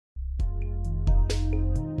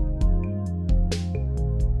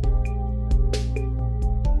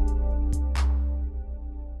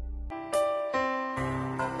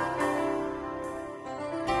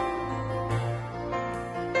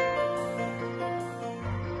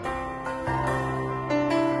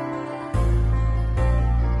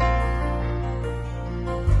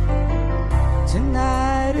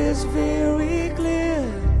was very clear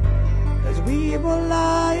as we were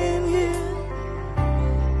lying here.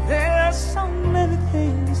 There are so many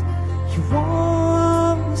things you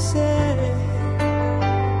want to say.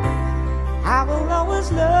 I will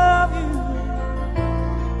always love you,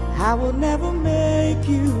 I will never make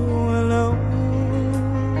you alone.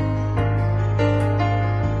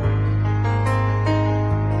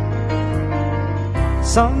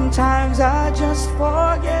 Sometimes I just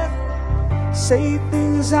forget, say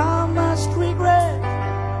things I must regret.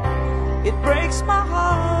 It breaks my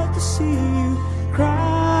heart to see you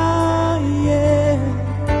cry, yeah.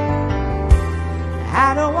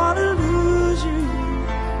 I don't want to lose you,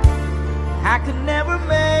 I could never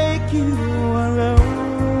make you alone.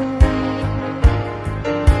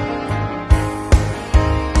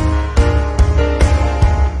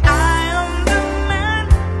 I am the man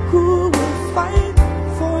who will fight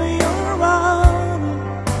for your honor.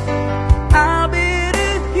 I'll be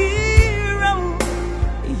the hero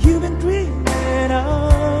you've been dreaming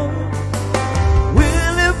of.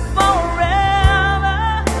 We'll live forever,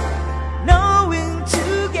 knowing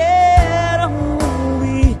together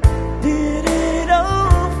we did it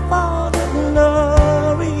all for the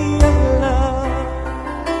glory of love.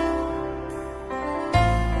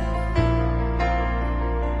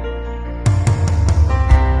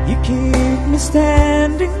 You keep me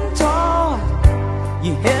standing tall,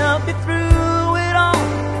 you help me through it all.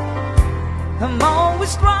 I'm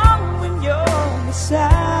always strong when you're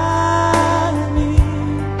beside me.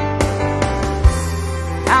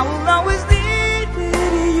 I will always lead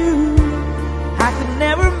with you, I could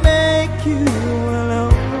never make you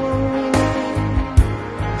alone.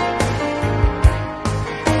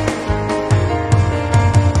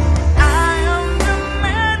 I am the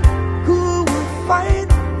man who will fight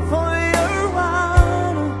for your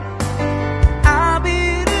honor. I'll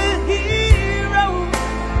be the hero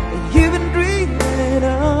you've been dreaming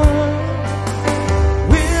of.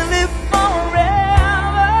 We'll live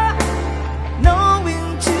forever, knowing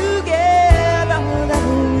together that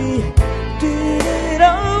we did it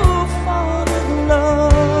all for the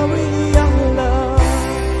glory of love.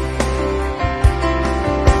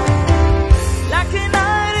 Like a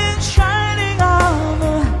knight in shining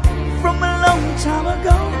armor from a long time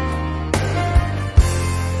ago,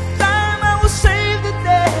 time I will save the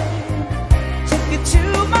day, take you to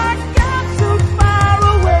my God so far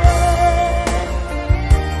away.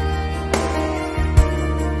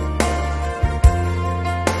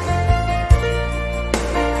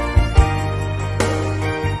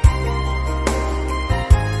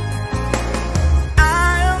 I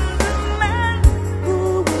am the man who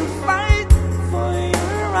will fight for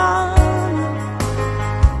your honor.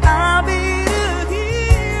 I'll be the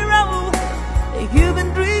hero you've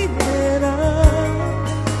been dreaming of.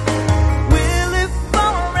 We'll live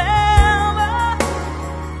forever,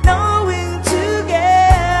 knowing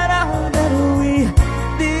together that we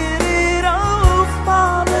did it all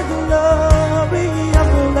for the glory of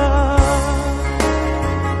love.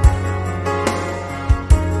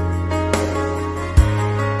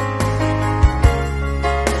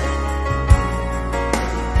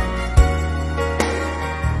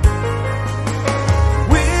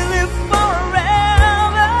 We'll live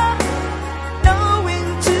forever, knowing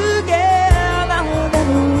together that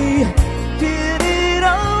we did it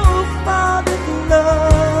all for the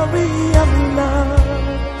glory of love.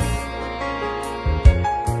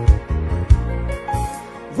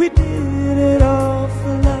 We did it all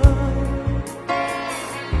for love.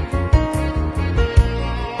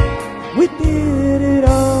 We did it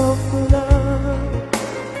all for love.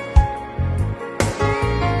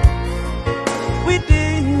 We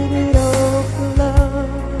did it all for love.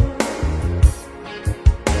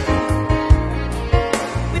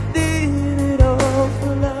 We did it all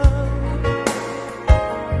for love.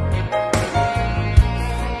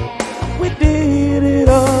 We did it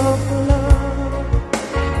all for love.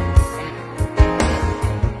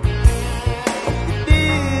 We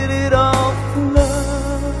did it all for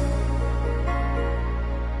love.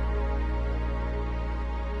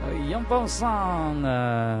 Yung pong song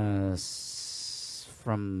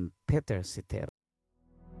from Peter Cetera.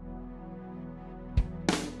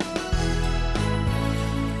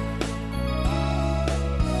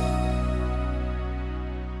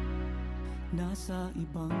 Nasa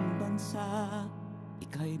ibang bansa,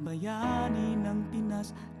 ika'y bayani ng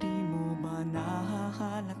Pinas. Di mo ba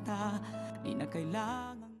nahahalata, di na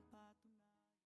kailangan